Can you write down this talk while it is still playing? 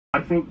I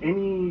think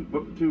any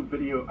BookTube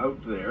video out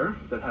there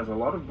that has a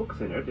lot of books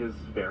in it is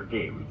fair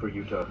game for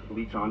you to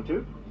leech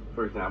onto.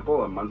 For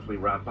example, a monthly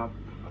wrap-up,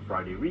 a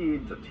Friday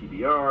Reads, a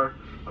TBR,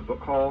 a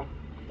book haul,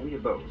 any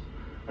of those.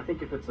 I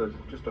think if it's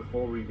just a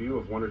full review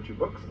of one or two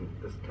books, and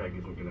this tag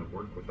isn't going to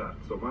work with that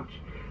so much.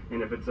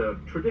 And if it's a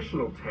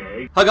traditional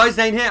tag... Hi guys,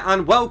 Dane here,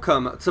 and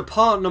welcome to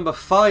part number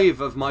 5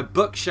 of my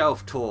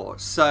bookshelf tour.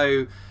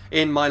 So,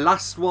 in my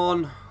last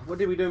one... What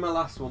did we do in my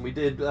last one? We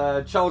did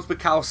Charles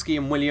Bukowski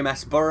and William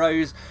S.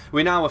 Burroughs.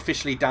 We're now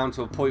officially down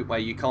to a point where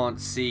you can't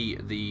see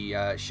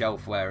the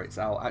shelf where it's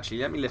out. Actually,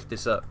 let me lift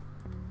this up.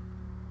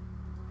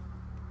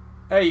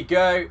 There you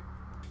go.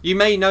 You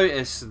may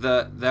notice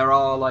that there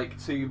are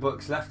like 2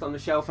 books left on the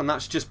shelf, and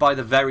that's just by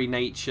the very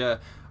nature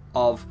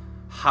of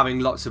having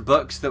lots of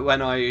books, that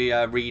when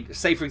I read,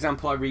 say for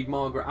example I read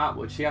Margaret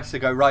Atwood, she has to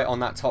go right on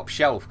that top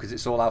shelf because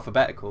it's all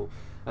alphabetical,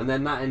 and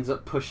then that ends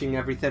up pushing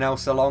everything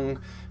else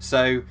along.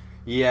 So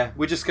yeah,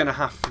 we're just gonna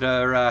have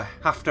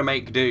to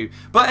make do.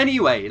 But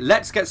anyway,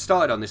 let's get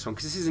started on this one,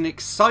 because this is an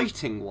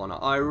exciting one.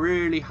 I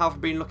really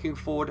have been looking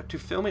forward to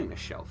filming this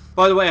shelf.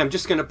 By the way, I'm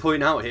just gonna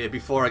point out here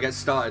before I get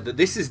started that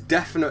this is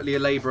definitely a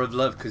labour of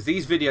love, because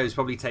these videos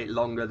probably take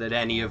longer than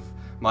any of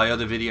my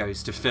other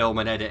videos to film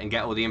and edit and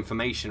get all the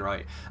information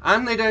right,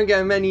 and they don't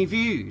get many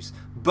views,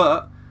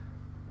 but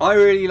I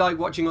really like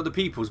watching other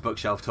people's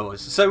bookshelf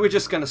tours, so we're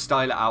just going to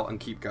style it out and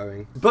keep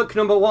going. Book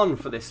number 1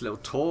 for this little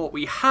tour,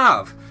 we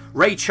have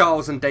Ray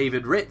Charles and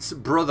David Ritz,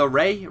 Brother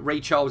Ray, Ray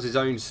Charles'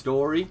 own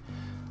story.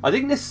 I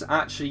think this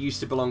actually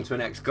used to belong to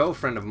an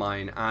ex-girlfriend of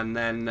mine, and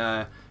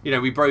then, you know,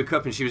 we broke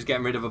up and she was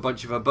getting rid of a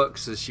bunch of her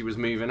books as she was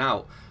moving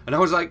out. And I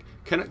was like,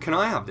 can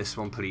I have this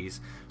one,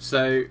 please?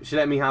 So she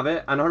let me have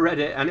it, and I read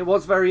it, and it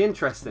was very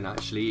interesting,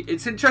 actually.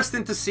 It's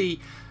interesting to see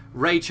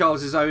Ray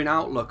Charles' own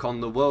outlook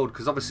on the world,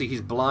 because obviously he's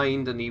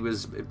blind, and he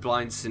was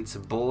blind since a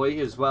boy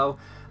as well,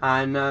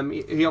 and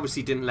he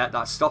obviously didn't let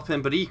that stop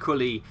him. But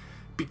equally,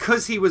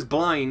 because he was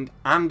blind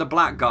and a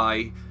black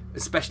guy,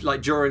 especially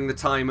like during the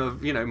time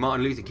of, you know,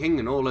 Martin Luther King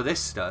and all of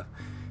this stuff,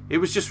 it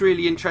was just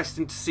really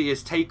interesting to see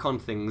his take on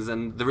things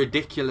and the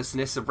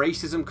ridiculousness of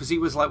racism, because he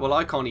was like, well,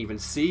 I can't even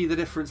see the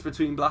difference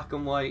between black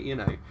and white, you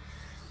know.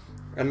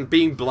 And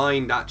being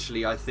blind,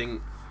 actually, I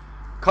think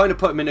kind of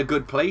put him in a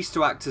good place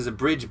to act as a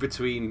bridge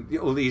between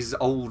all these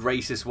old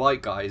racist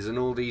white guys and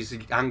all these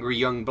angry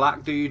young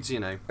black dudes, you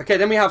know. Okay,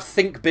 then we have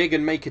Think Big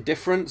and Make a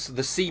Difference,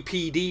 The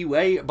CPD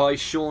Way by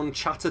Shaun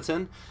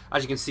Chatterton.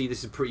 As you can see,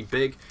 this is pretty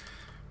big.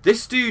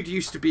 This dude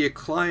used to be a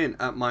client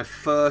at my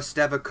first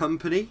ever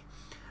company,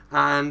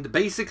 and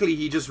basically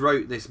he just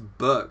wrote this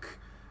book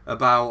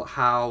about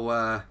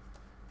how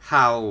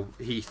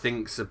he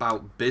thinks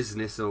about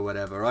business or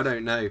whatever, I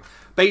don't know.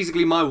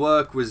 Basically my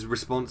work was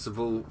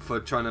responsible for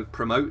trying to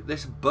promote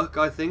this book,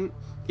 I think,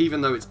 even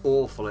though it's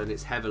awful and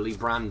it's heavily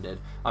branded.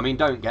 I mean,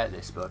 don't get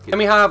this book. Then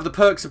we have The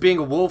Perks of Being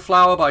a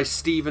Wallflower by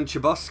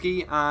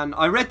Chbosky, and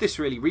I read this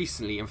really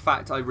recently. In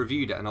fact, I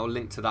reviewed it, and I'll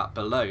link to that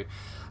below.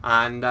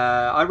 And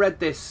I read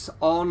this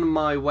on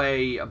my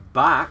way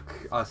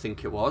back, I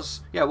think it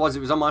was. Yeah, it was. It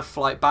was on my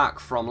flight back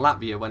from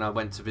Latvia when I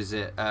went to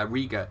visit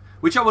Riga,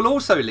 which I will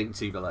also link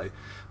to below.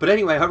 But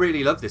anyway, I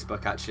really love this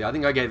book, actually. I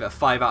think I gave it a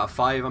 5 out of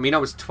 5. I mean, I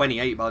was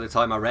 28 by the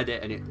time I read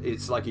it, and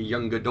it's like a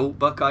young adult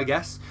book, I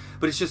guess.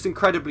 But it's just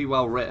incredibly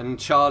well written.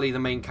 Charlie, the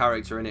main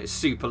character in it, is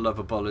super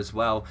lovable as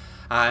well.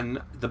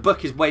 And the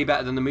book is way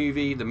better than the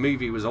movie. The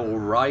movie was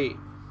alright.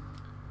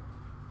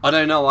 I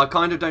don't know, I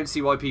kind of don't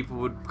see why people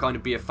would kind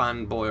of be a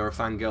fanboy or a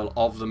fangirl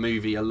of the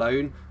movie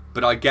alone,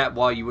 but I get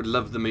why you would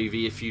love the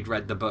movie if you'd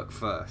read the book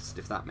first,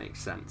 if that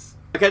makes sense.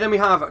 Okay, then we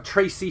have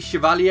Tracy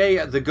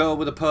Chevalier, The Girl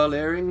with a Pearl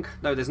Earring.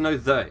 No, there's no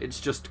the, it's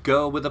just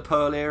Girl with a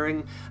Pearl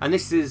Earring. And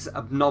this is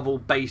a novel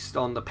based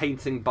on the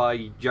painting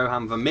by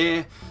Johann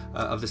Vermeer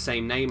of the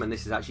same name, and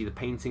this is actually the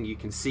painting you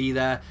can see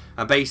there.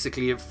 And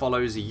basically it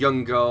follows a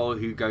young girl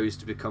who goes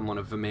to become one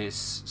of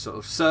Vermeer's sort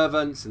of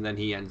servants, and then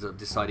he ends up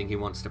deciding he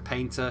wants to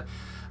paint her.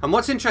 And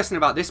what's interesting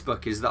about this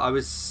book is that I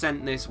was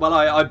sent this, well,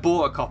 I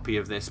bought a copy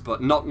of this, but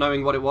not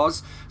knowing what it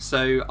was.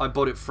 So I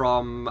bought it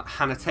from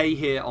Akhnaton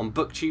here on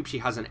BookTube. She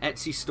has an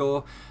Etsy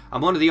store,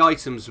 and one of the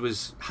items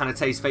was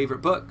Akhnaton's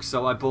favourite book,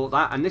 so I bought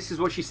that, and this is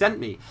what she sent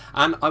me.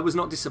 And I was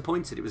not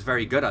disappointed. It was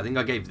very good. I think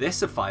I gave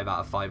this a 5 out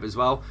of 5 as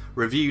well.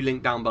 Review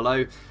link down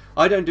below.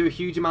 I don't do a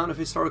huge amount of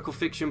historical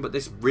fiction, but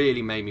this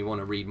really made me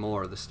want to read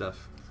more of the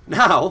stuff.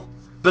 Now,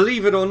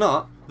 believe it or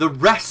not, the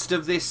rest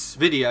of this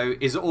video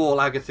is all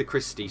Agatha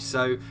Christie.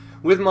 So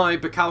with my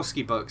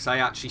Bukowski books, I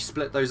actually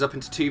split those up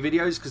into 2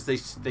 videos because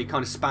they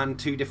kind of span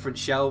 2 different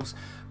shelves.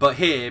 But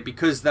here,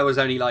 because there was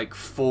only like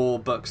 4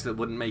 books that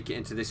wouldn't make it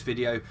into this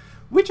video,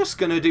 we're just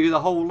going to do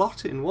the whole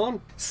lot in one.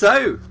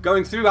 So,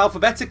 going through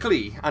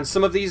alphabetically, and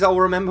some of these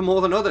I'll remember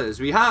more than others,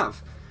 we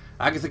have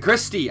Agatha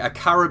Christie, A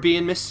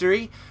Caribbean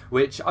Mystery,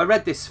 which I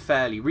read this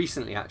fairly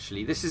recently,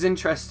 actually. This is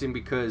interesting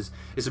because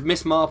it's a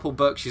Miss Marple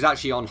book. She's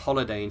actually on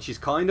holiday, and she's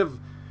kind of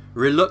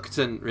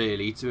reluctant,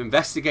 really, to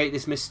investigate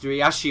this mystery,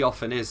 as she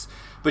often is,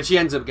 but she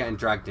ends up getting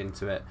dragged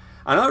into it.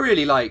 And I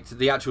really liked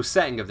the actual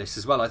setting of this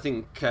as well. I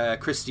think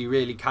Christie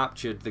really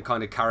captured the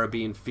kind of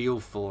Caribbean feel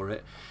for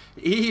it.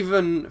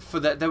 Even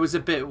for that, there was a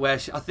bit where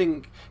I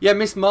think, yeah,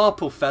 Miss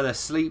Marple fell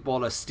asleep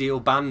while a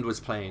steel band was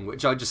playing,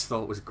 which I just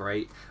thought was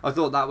great. I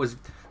thought that was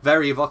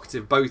very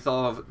evocative both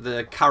of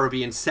the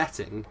Caribbean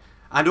setting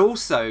and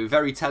also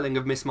very telling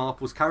of Miss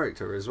Marple's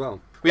character as well.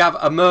 We have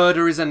A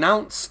Murder is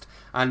Announced,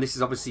 and this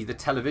is obviously the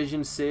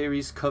television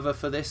series cover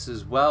for this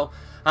as well.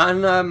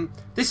 And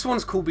this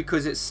one's cool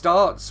because it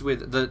starts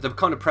with the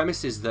kind of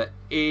premise is that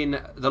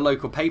in the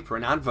local paper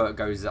an advert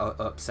goes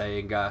up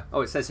saying,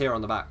 oh, it says here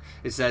on the back,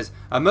 it says,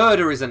 a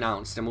murder is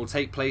announced and will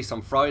take place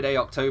on Friday,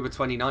 October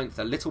 29th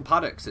at Little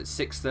Paddocks at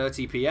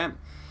 6:30 p.m.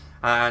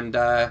 And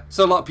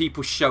so a lot of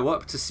people show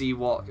up to see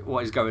what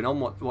is going on,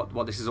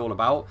 what this is all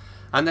about.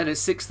 And then at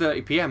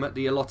 6:30 p.m. at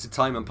the allotted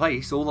time and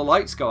place, all the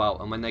lights go out,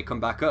 and when they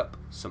come back up,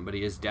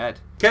 somebody is dead.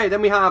 Okay,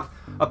 then we have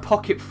A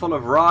Pocketful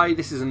of Rye.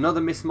 This is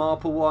another Miss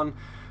Marple one.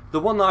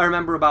 The one that I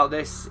remember about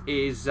this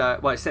is,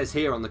 well, it says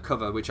here on the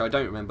cover, which I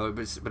don't remember,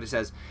 but it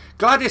says,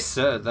 Gladys,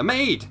 sir, the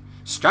maid.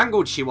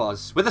 Strangled she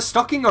was, with a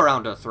stocking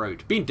around her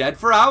throat. Been dead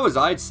for hours,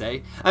 I'd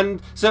say.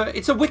 And so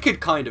it's a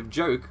wicked kind of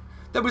joke.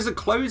 There was a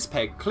clothes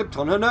peg clipped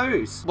on her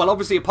nose. Well,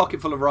 obviously A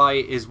Pocketful of Rye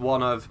is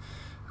one of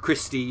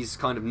Christie's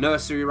kind of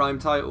nursery rhyme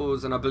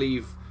titles, and I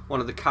believe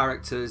one of the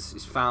characters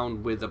is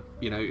found with a,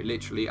 you know,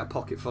 literally a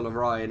pocket full of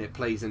rye, and it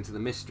plays into the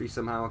mystery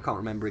somehow. I can't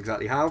remember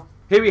exactly how.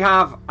 Here we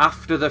have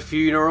After the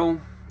Funeral,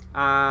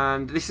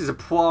 and this is a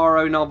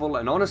Poirot novel,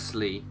 and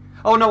honestly,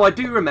 oh no, I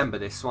do remember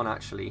this one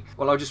actually.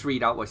 Well, I'll just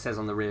read out what it says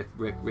on the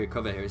rear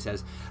cover here. It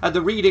says, at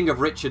the reading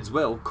of Richard's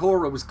will,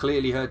 Cora was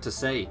clearly heard to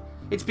say,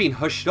 it's been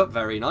hushed up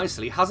very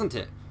nicely, hasn't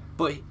it?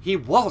 But he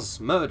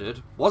was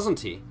murdered, wasn't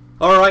he?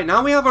 Alright,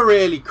 now we have a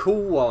really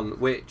cool one,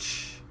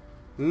 which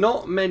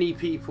not many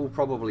people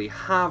probably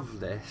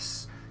have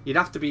this. You'd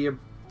have to be a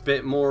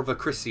bit more of a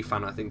Christie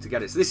fan, I think, to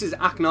get it. So this is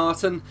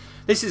Akhnaton.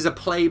 This is a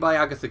play by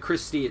Agatha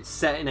Christie. It's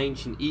set in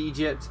ancient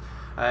Egypt.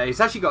 It's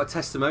actually got a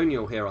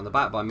testimonial here on the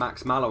back by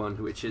Max Mallowan,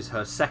 which is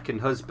her second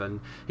husband.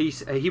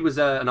 He was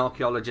an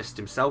archaeologist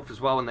himself as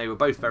well, and they were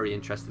both very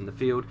interested in the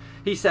field.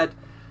 He said,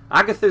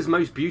 Agatha's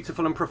most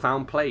beautiful and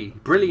profound play,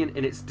 brilliant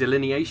in its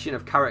delineation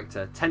of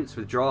character, tense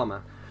with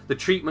drama. The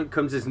treatment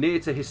comes as near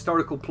to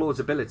historical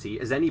plausibility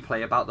as any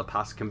play about the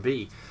past can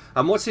be.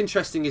 And what's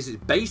interesting is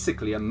it's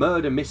basically a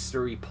murder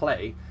mystery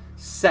play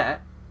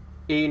set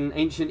in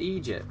ancient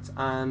Egypt.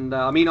 And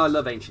I mean, I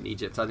love ancient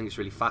Egypt. I think it's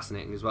really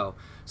fascinating as well.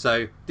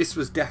 So this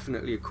was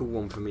definitely a cool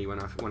one for me when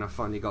I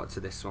finally got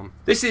to this one.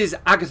 This is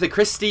Agatha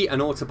Christie,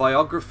 an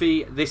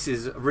autobiography. This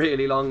is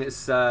really long.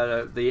 It's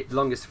the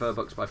longest of her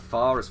books by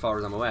far as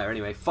I'm aware.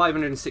 Anyway,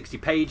 560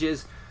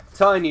 pages,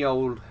 tiny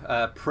old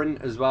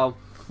print as well.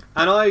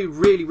 And I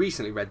really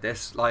recently read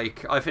this.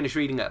 Like, I finished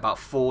reading it about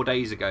 4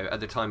 days ago at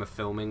the time of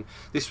filming.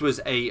 This was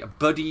a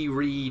buddy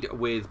read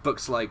with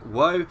books like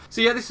Woe.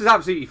 So yeah, this is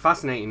absolutely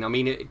fascinating. I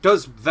mean, it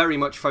does very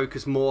much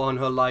focus more on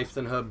her life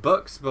than her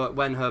books, but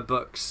when her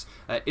books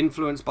are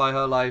influenced by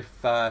her life,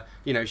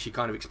 you know, she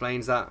kind of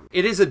explains that.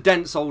 It is a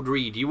dense old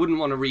read. You wouldn't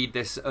want to read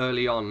this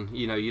early on.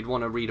 You know, you'd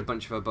want to read a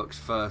bunch of her books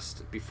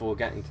first before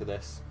getting to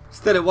this.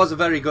 Still, it was a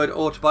very good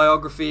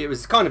autobiography. It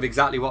was kind of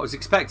exactly what I was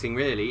expecting,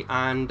 really,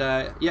 and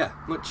yeah,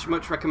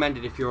 much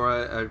recommended if you're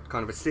a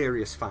kind of a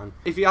serious fan.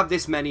 If you have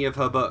this many of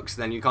her books,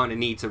 then you kind of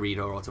need to read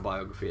her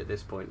autobiography at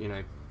this point, you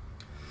know.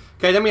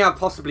 Okay, then we have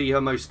possibly her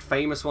most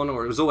famous one,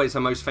 or it was always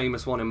her most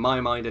famous one in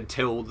my mind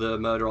until the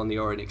Murder on the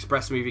Orient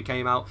Express movie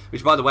came out,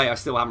 which, by the way, I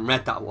still haven't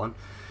read that one.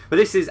 But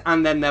this is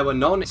And Then There Were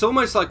None. It's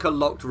almost like a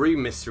locked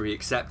room mystery,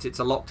 except it's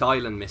a locked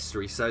island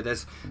mystery. So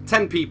there's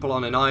 10 people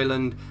on an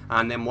island,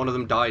 and then one of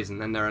them dies, and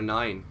then there are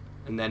 9,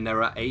 and then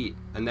there are 8,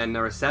 and then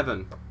there are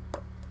 7.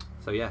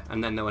 So yeah,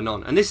 And Then There Were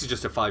None. And this is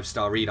just a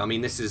 5-star read. I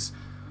mean, this is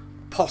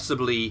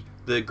possibly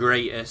the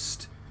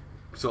greatest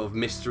sort of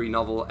mystery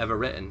novel ever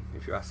written,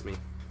 if you ask me.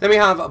 Then we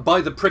have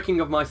By the Pricking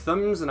of My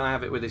Thumbs, and I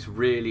have it with this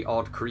really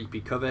odd,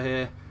 creepy cover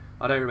here.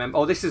 I don't remember.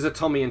 Oh, this is a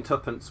Tommy and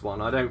Tuppence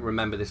one. I don't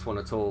remember this one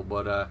at all,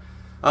 but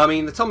I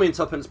mean, the Tommy and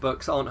Tuppence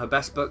books aren't her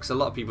best books. A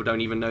lot of people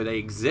don't even know they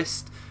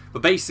exist.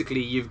 But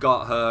basically, you've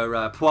got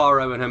her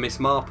Poirot and her Miss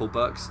Marple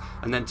books,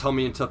 and then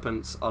Tommy and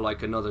Tuppence are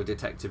like another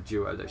detective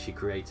duo that she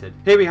created.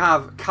 Here we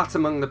have Cat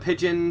Among the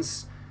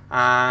Pigeons,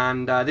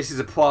 and this is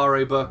a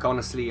Poirot book.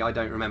 Honestly, I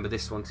don't remember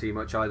this one too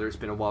much either. It's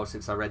been a while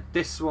since I read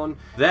this one.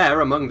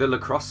 There, among the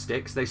lacrosse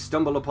sticks, they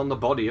stumble upon the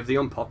body of the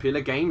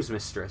unpopular games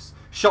mistress,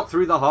 shot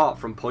through the heart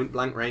from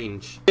point-blank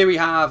range. Here we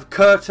have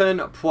Curtain,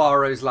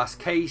 Poirot's Last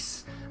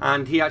Case,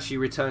 and he actually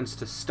returns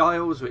to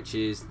Styles, which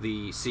is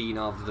the scene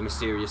of the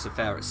mysterious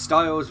affair at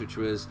Styles, which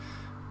was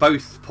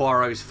both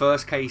Poirot's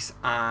first case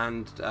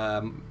and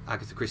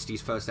Agatha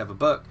Christie's first ever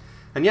book.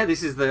 And yeah,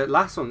 this is the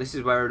last one. This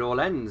is where it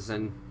all ends.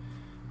 And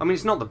I mean,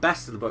 it's not the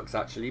best of the books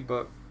actually,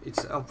 but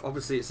it's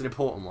obviously it's an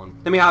important one.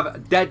 Then we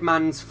have Dead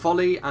Man's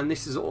Folly, and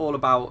this is all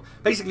about,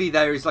 basically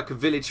there is like a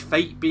village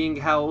fete being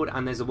held,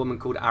 and there's a woman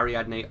called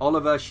Ariadne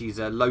Oliver. She's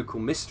a local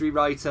mystery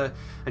writer,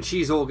 and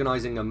she's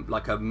organising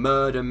like a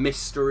murder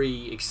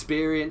mystery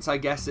experience, I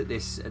guess, at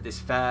this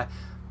fair.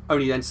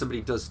 only then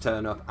somebody does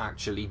turn up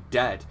actually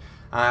dead.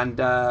 And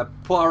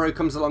Poirot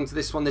comes along to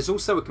this one. There's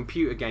also a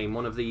computer game,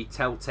 one of the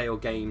Telltale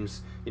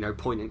games, you know,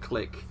 point and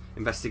click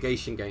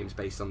investigation games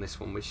based on this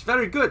one, which is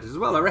very good as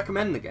well. I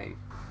recommend the game.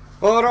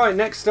 Alright,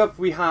 next up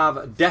we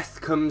have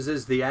Death Comes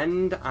as the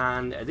End,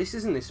 and this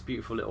is in this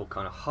beautiful little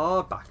kind of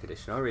hardback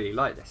edition. I really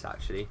like this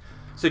actually.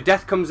 So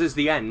Death Comes as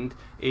the End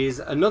is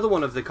another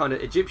one of the kind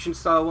of Egyptian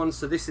style ones.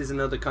 So this is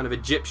another kind of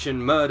Egyptian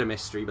murder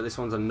mystery, but this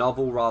one's a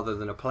novel rather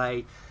than a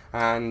play.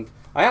 And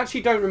I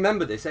actually don't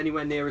remember this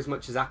anywhere near as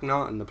much as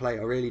Akhnaton, the play.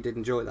 I really did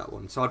enjoy that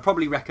one, so I'd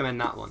probably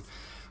recommend that one.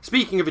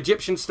 Speaking of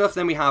Egyptian stuff,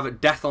 then we have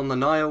Death on the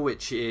Nile,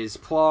 which is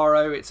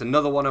Poirot. It's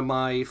another one of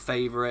my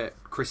favourite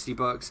Christie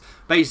books.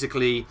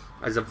 Basically,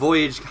 there's a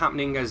voyage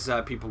happening as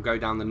people go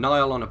down the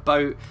Nile on a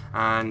boat,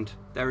 and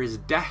there is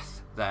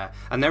death there.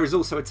 And there is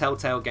also a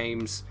Telltale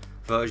Games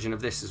version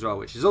of this as well,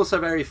 which is also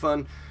very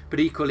fun. But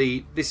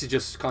equally, this is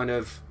just kind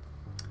of,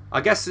 I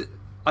guess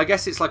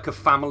it's like a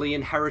family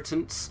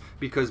inheritance,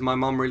 because my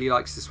mum really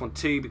likes this one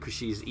too, because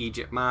she's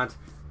Egypt mad.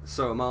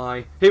 So am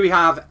I. Here we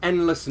have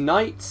Endless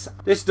Nights.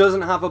 This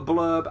doesn't have a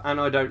blurb and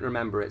I don't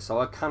remember it, so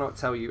I cannot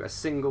tell you a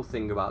single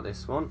thing about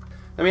this one.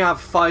 Then we have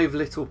Five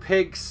Little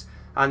Pigs,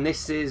 and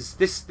this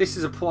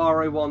is a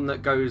Poirot one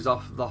that goes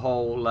off the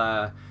whole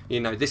you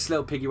know, this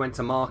little piggy went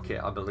to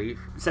market, I believe.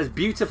 It says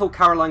beautiful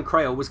Caroline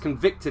Crail was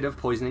convicted of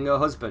poisoning her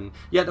husband,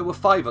 yet there were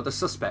 5 other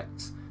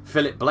suspects.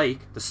 Philip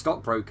Blake, the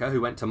stockbroker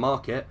who went to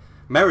market,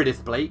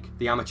 Meredith Blake,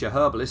 the amateur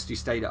herbalist who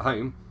stayed at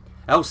home,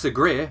 Elsa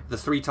Greer, the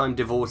 3-time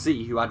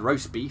divorcee who had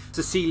roast beef,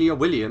 Cecilia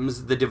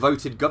Williams, the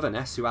devoted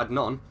governess who had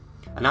none,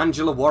 and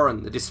Angela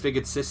Warren, the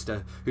disfigured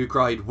sister who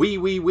cried wee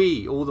wee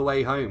wee all the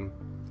way home.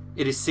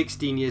 It is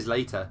 16 years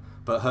later,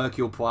 but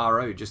Hercule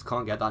Poirot just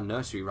can't get that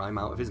nursery rhyme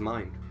out of his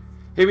mind.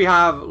 Here we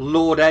have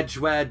Lord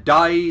Edgware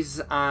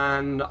Dies,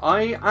 and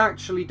I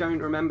actually don't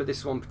remember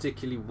this one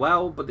particularly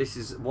well, but this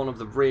is one of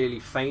the really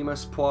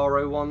famous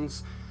Poirot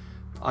ones.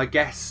 I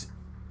guess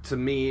to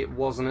me it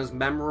wasn't as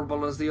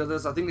memorable as the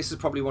others. I think this is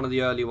probably one of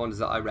the early ones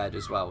that I read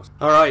as well.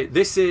 Alright,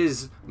 this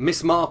is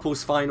Miss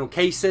Marple's Final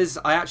Cases.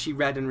 I actually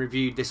read and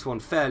reviewed this one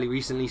fairly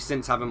recently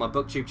since having my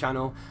BookTube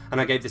channel, and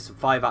I gave this a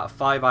 5 out of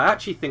 5. I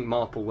actually think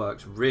Marple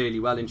works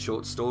really well in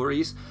short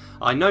stories.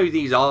 I know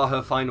these are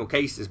her final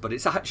cases, but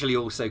it's actually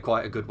also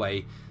quite a good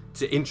way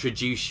to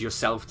introduce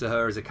yourself to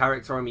her as a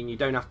character. I mean, you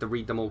don't have to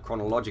read them all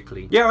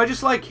chronologically. Yeah, I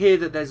just like here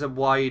that there's a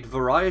wide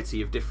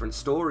variety of different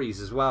stories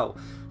as well.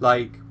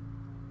 Like,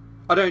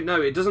 I don't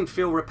know, it doesn't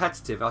feel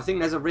repetitive. I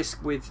think there's a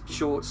risk with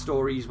short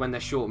stories when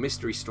they're short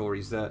mystery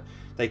stories that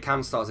they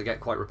can start to get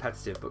quite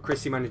repetitive, but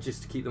Christie manages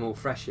to keep them all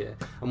fresh here.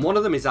 And one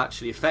of them is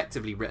actually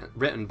effectively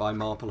written by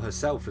Marple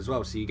herself as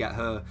well, so you get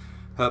her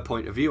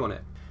point of view on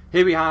it.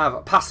 Here we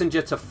have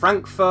Passenger to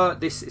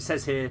Frankfurt. It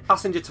says here,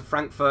 Passenger to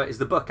Frankfurt is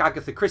the book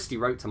Agatha Christie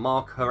wrote to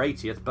mark her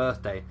 80th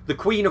birthday. The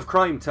Queen of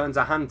Crime turns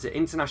her hand to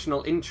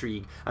international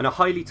intrigue and a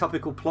highly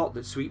topical plot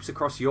that sweeps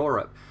across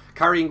Europe,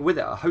 carrying with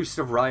it a host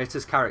of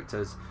riotous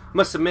characters.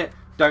 Must admit,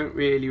 don't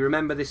really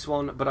remember this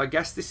one, but I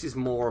guess this is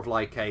more of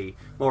like a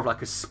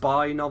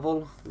spy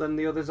novel than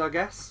the others, I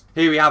guess.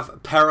 Here we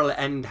have Peril at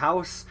End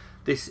House.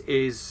 This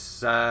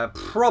is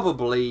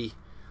probably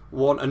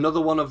another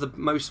one of the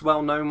most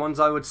well-known ones,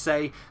 I would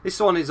say. This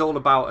one is all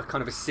about a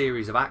kind of a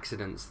series of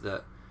accidents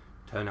that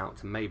turn out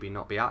to maybe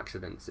not be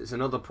accidents. It's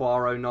another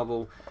Poirot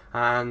novel,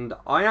 and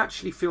I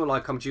actually feel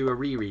like I'm due a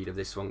reread of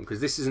this one,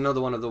 because this is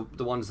another one of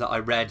the ones that I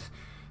read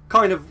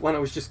kind of when I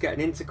was just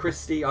getting into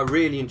Christie. I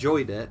really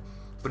enjoyed it,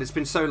 but it's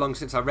been so long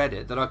since I read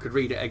it that I could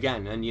read it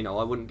again, and you know,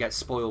 I wouldn't get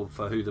spoiled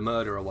for who the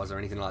murderer was or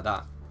anything like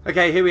that.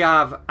 Okay, here we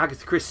have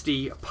Agatha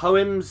Christie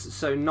poems.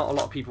 So not a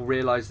lot of people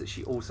realise that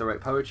she also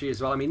wrote poetry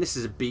as well. I mean, this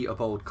is a beat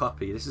up old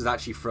copy. This is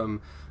actually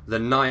from the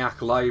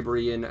Nyack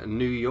Library in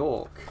New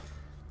York,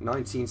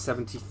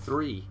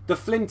 1973. The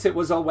flint, it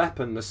was our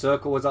weapon, the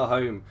circle was our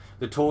home.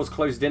 The tors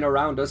closed in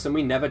around us and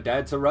we never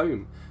dared to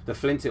roam. The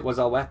flint, it was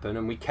our weapon,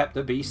 and we kept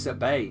the beasts at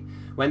bay.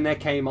 When there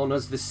came on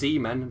us the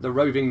seamen, the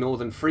roving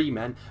northern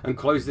freemen, and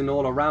closed in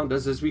all around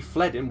us as we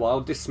fled in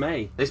wild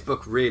dismay. This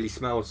book really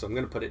smells, so I'm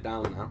going to put it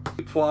down now.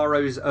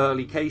 Poirot's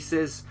early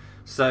cases.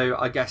 So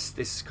I guess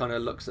this kind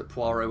of looks at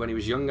Poirot when he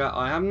was younger.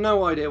 I have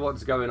no idea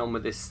what's going on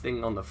with this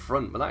thing on the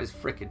front, but that is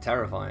freaking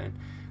terrifying.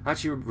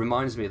 Actually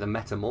reminds me of the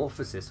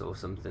Metamorphosis or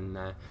something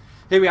there.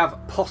 Here we have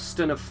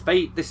Poston of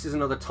Fate. This is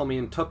another Tommy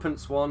and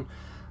Tuppence one.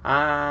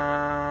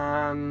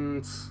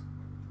 And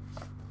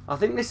I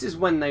think this is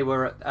when they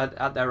were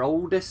at their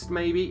oldest,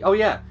 maybe. Oh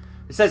yeah,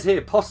 it says here,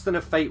 Poston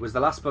of Fate was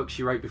the last book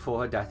she wrote before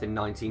her death in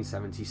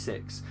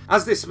 1976.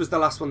 As this was the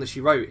last one that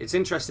she wrote, it's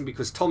interesting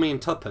because Tommy and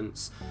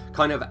Tuppence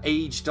kind of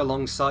aged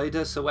alongside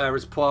her. So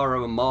whereas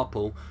Poirot and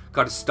Marple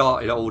kind of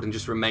started old and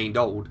just remained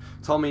old,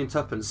 Tommy and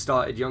Tuppence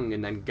started young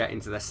and then get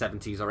into their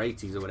 70s or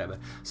 80s or whatever.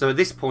 So at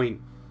this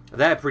point,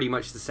 they're pretty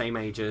much the same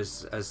age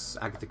as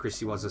Agatha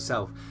Christie was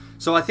herself.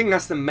 So I think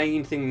that's the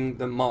main thing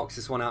that marks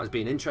this one out as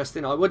being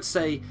interesting. I would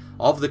say,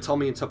 of the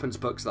Tommy and Tuppence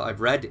books that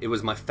I've read, it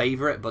was my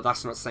favourite, but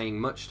that's not saying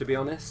much, to be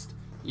honest.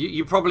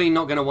 You're probably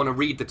not going to want to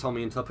read the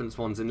Tommy and Tuppence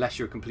ones unless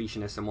you're a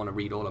completionist and want to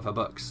read all of her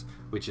books,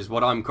 which is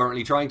what I'm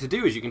currently trying to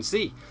do, as you can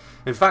see.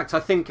 In fact, I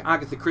think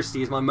Agatha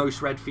Christie is my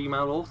most read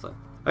female author.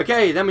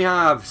 Okay, then we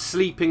have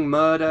Sleeping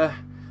Murder.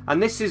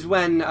 And this is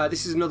when,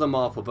 this is another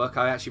Marple book.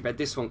 I actually read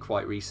this one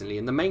quite recently.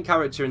 And the main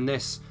character in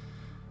this,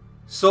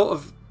 sort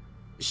of,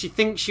 she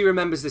thinks she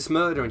remembers this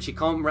murder and she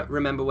can't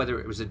remember whether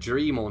it was a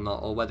dream or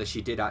not, or whether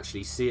she did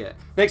actually see it.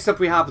 Next up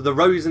we have The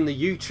Rose and the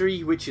Yew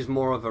Tree, which is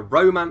more of a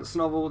romance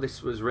novel.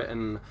 This was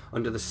written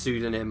under the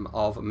pseudonym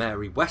of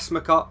Mary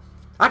Westmacott.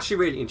 I actually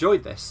really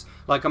enjoyed this.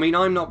 Like, I mean,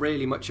 I'm not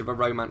really much of a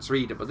romance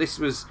reader, but this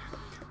was,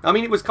 I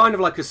mean, it was kind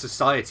of like a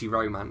society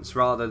romance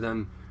rather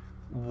than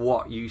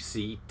what you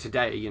see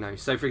today, you know.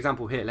 So, for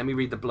example, here, let me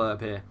read the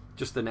blurb here,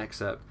 just the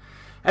next excerpt.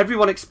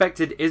 Everyone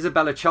expected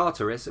Isabella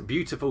Charteris,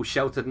 beautiful,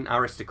 sheltered and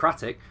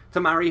aristocratic,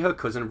 to marry her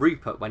cousin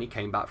Rupert when he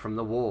came back from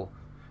the war.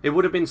 It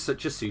would have been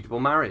such a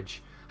suitable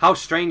marriage. How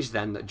strange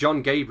then that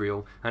John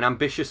Gabriel, an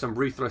ambitious and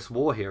ruthless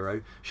war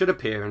hero, should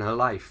appear in her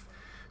life.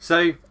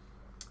 So,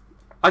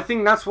 I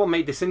think that's what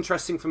made this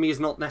interesting for me, is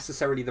not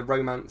necessarily the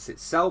romance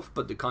itself,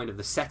 but the kind of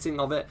the setting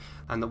of it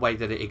and the way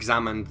that it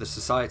examined the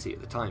society at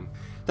the time.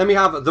 Then we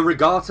have The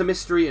Regatta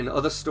Mystery and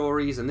Other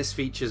Stories, and this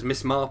features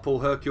Miss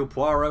Marple, Hercule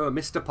Poirot and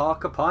Mr.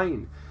 Parker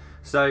Pyne.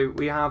 So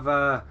we have,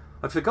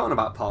 I'd forgotten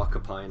about Parker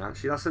Pyne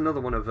actually, that's another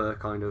one of her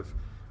kind of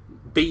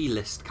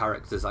B-list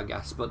characters I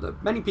guess,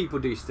 but many people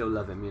do still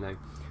love him, you know.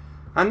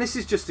 And this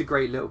is just a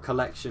great little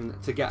collection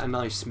to get a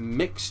nice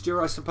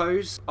mixture, I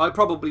suppose. I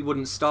probably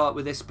wouldn't start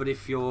with this, but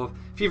if you've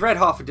read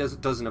half a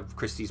dozen of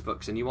Christie's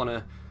books and you want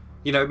to,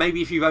 you know,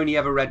 maybe if you've only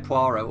ever read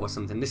Poirot or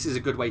something, this is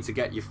a good way to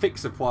get your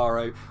fix of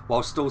Poirot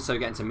whilst also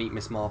getting to meet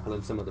Miss Marple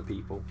and some other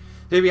people.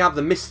 Here we have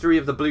The Mystery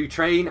of the Blue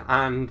Train,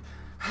 and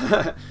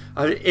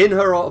in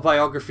her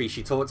autobiography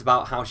she talked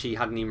about how she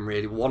hadn't even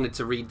really wanted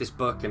to read this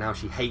book and how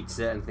she hates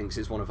it and thinks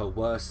it's one of her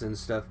worst and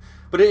stuff.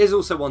 But it is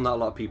also one that a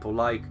lot of people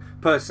like.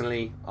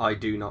 Personally, I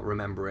do not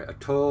remember it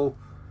at all.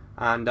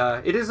 And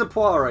it is a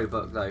Poirot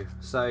book though,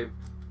 so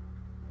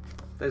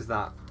there's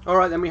that.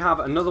 Alright, then we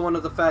have another one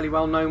of the fairly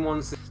well-known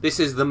ones.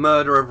 This is The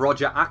Murder of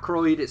Roger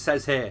Ackroyd. It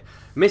says here,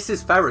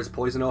 Mrs. Ferrers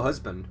poisoned her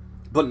husband,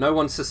 but no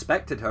one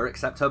suspected her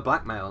except her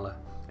blackmailer,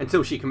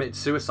 until she committed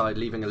suicide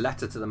leaving a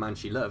letter to the man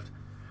she loved.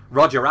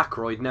 Roger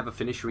Ackroyd never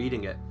finished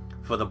reading it,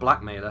 for the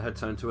blackmailer had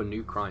turned to a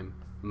new crime,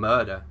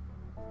 murder,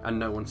 and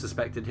no one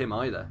suspected him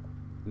either.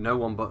 No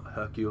one but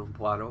Hercule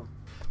Poirot.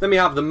 Then we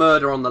have The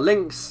Murder on the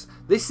Links.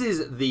 This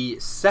is the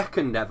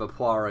second ever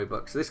Poirot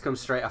book, so this comes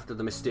straight after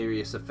The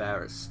Mysterious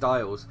Affair at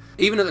Styles.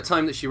 Even at the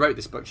time that she wrote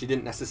this book, she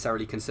didn't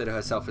necessarily consider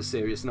herself a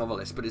serious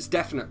novelist, but it's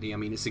definitely, I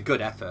mean, it's a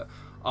good effort.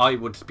 I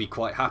would be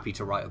quite happy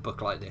to write a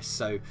book like this,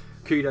 so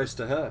kudos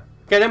to her.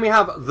 Okay, then we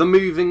have The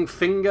Moving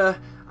Finger,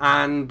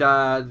 and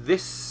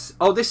this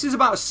is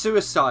about a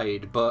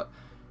suicide, but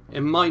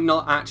it might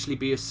not actually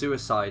be a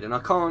suicide, and I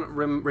can't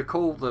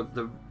recall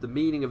the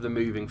meaning of The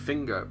Moving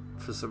Finger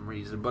for some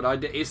reason,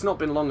 but it's not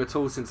been long at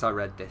all since I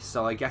read this,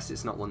 so I guess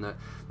it's not one that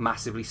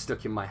massively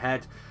stuck in my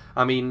head.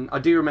 I mean, I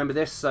do remember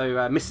this. So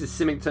Mrs.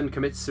 Symington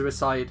commits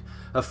suicide.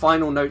 Her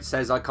final note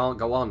says, "I can't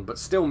go on," but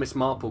still Miss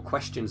Marple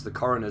questions the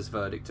coroner's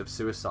verdict of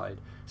suicide.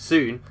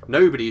 Soon,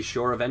 nobody is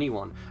sure of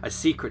anyone, as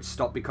secrets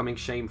stop becoming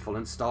shameful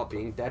and start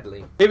being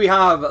deadly. Here we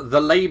have The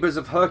Labours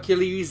of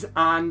Hercules,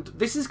 and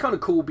this is kind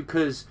of cool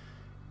because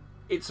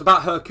it's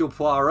about Hercule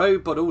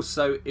Poirot, but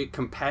also it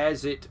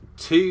compares it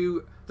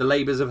to The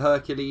Labours of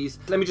Hercules.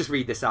 Let me just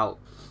read this out.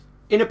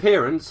 In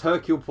appearance,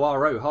 Hercule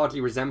Poirot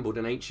hardly resembled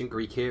an ancient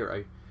Greek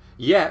hero.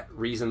 Yet,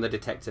 reasoned the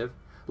detective,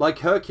 like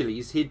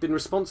Hercules, he'd been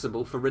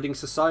responsible for ridding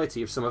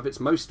society of some of its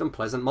most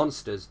unpleasant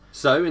monsters.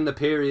 So, in the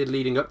period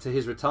leading up to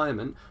his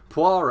retirement,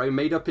 Poirot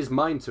made up his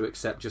mind to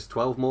accept just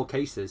 12 more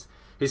cases,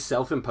 his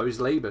self-imposed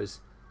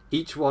labours.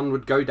 Each one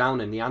would go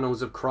down in the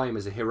annals of crime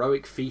as a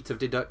heroic feat of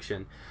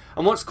deduction.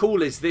 And what's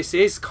cool is this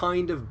is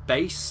kind of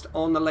based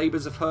on the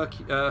labours of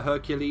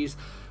Hercules,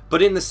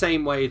 but in the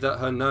same way that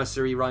her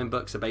nursery rhyme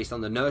books are based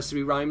on the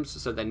nursery rhymes,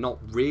 so they're not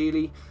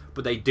really,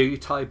 but they do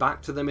tie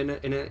back to them in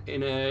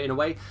a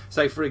way.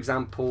 So, for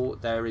example,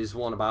 there is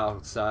one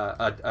about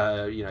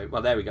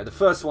well, there we go. The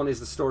first one is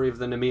the story of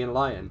the Nemean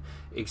lion,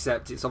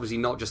 except it's obviously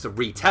not just a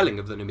retelling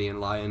of the Nemean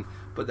lion,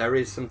 but there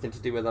is something to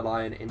do with a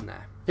lion in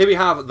there. Here we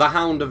have The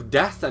Hound of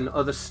Death and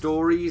Other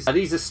Stories.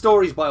 These are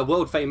stories by a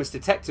world-famous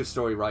detective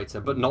story writer,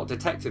 but not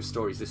detective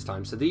stories this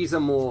time. So these are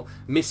more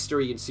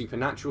mystery and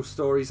supernatural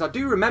stories. I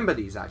do remember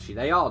these, actually.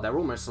 They're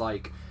almost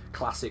like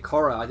classic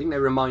horror. I think they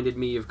reminded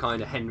me of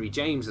kind of Henry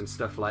James and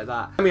stuff like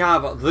that. Then we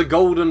have The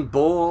Golden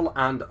Ball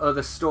and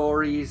Other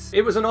Stories.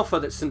 It was an offer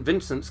that St.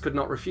 Vincent's could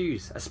not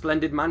refuse. A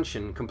splendid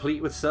mansion,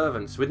 complete with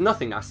servants, with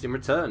nothing asked in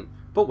return.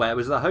 But where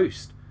was the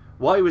host?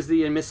 Why was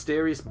the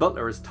mysterious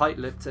butler as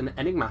tight-lipped and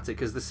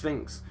enigmatic as the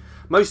Sphinx?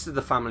 Most of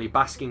the family,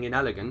 basking in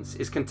elegance,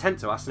 is content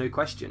to ask no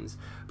questions,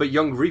 but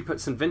young Rupert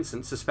St.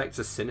 Vincent suspects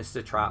a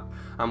sinister trap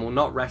and will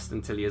not rest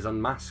until he has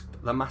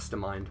unmasked the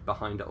mastermind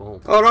behind it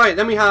all. Alright,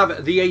 then we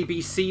have The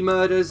ABC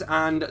Murders,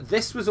 and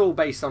this was all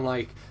based on,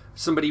 like,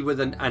 somebody with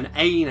an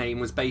A name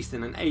was based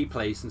in an A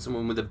place and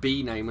someone with a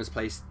B name was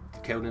placed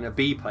killed in a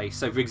B place.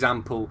 So, for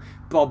example,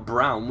 Bob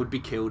Brown would be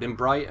killed in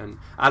Brighton.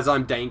 As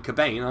I'm Dane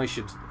Cobain, I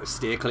should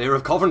steer clear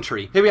of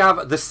Coventry. Here we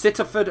have the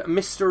Sitterford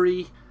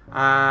Mystery.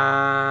 I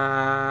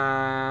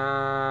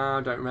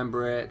don't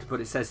remember it, but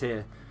it says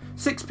here,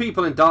 6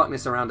 people in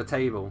darkness around a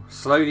table.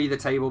 Slowly the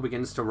table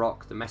begins to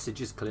rock. The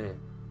message is clear.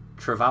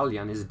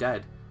 Trevelyan is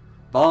dead.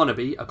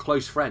 Barnaby, a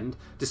close friend,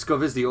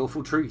 discovers the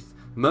awful truth.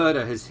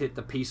 Murder has hit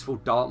the peaceful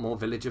Dartmoor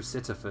village of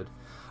Sitterford.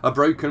 A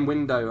broken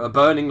window, a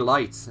burning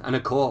light, and a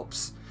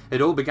corpse.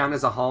 It all began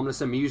as a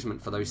harmless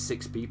amusement for those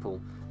 6 people.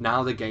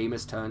 Now the game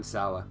has turned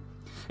sour.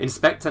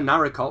 Inspector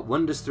Narracott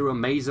wanders through a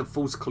maze of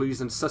false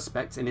clues and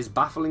suspects in his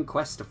baffling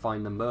quest to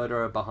find the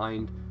murderer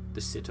behind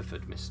the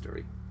Sitterford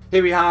mystery.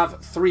 Here we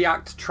have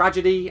 3-act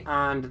tragedy,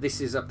 and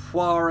this is a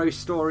Poirot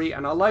story,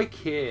 and I like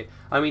here,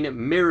 I mean, it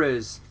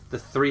mirrors the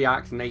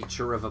 3-act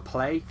nature of a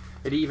play.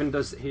 It even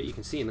does, here you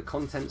can see in the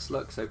contents,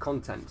 look, so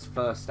contents,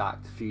 1st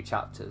act, a few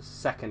chapters,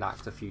 2nd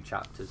act, a few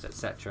chapters,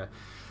 etc.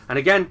 And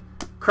again,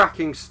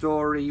 cracking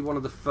story, one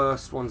of the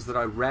first ones that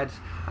I read,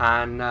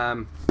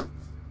 and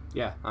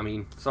yeah, I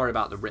mean, sorry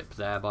about the rip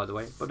there, by the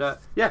way, but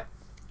yeah,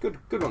 good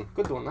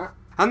one that.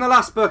 And the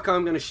last book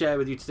I'm going to share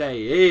with you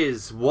today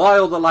is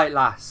While the Light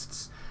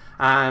Lasts,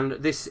 and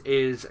this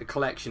is a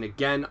collection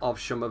again of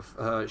some of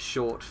her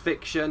short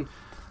fiction.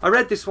 I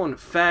read this one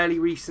fairly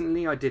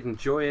recently. I did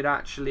enjoy it,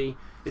 actually.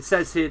 It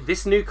says here,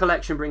 this new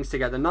collection brings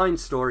together 9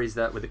 stories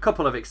that, with a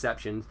couple of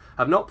exceptions,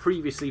 have not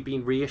previously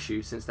been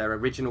reissued since their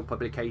original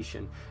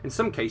publication, in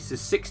some cases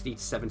 60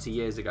 to 70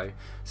 years ago.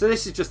 So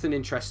this is just an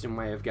interesting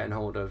way of getting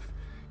hold of,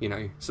 you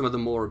know, some of the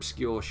more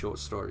obscure short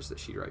stories that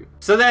she wrote.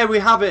 So there we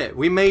have it.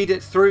 We made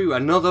it through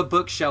another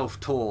bookshelf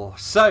tour.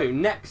 So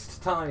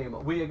next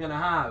time we are going to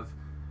have,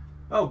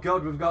 oh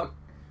God, we've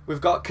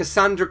got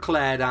Cassandra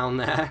Clare down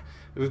there.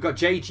 We've got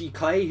J.G.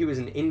 Clay, who is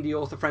an indie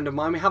author friend of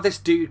mine. We have this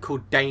dude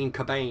called Dane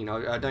Cobain.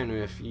 I don't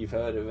know if you've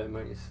heard of him.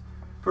 He's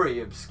pretty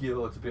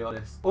obscure, to be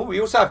honest. Oh,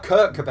 we also have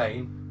Kurt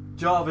Cobain,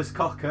 Jarvis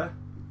Cocker,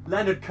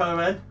 Leonard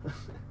Cohen,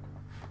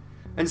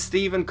 and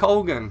Stephen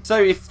Colgan.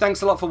 So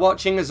thanks a lot for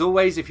watching. As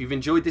always, if you've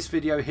enjoyed this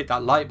video, hit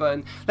that like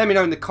button. Let me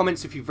know in the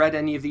comments if you've read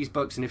any of these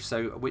books, and if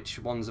so, which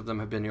ones of them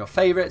have been your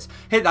favourites.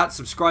 Hit that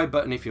subscribe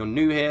button if you're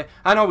new here,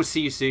 and I will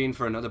see you soon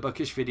for another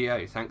bookish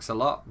video. Thanks a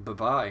lot.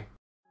 Bye-bye.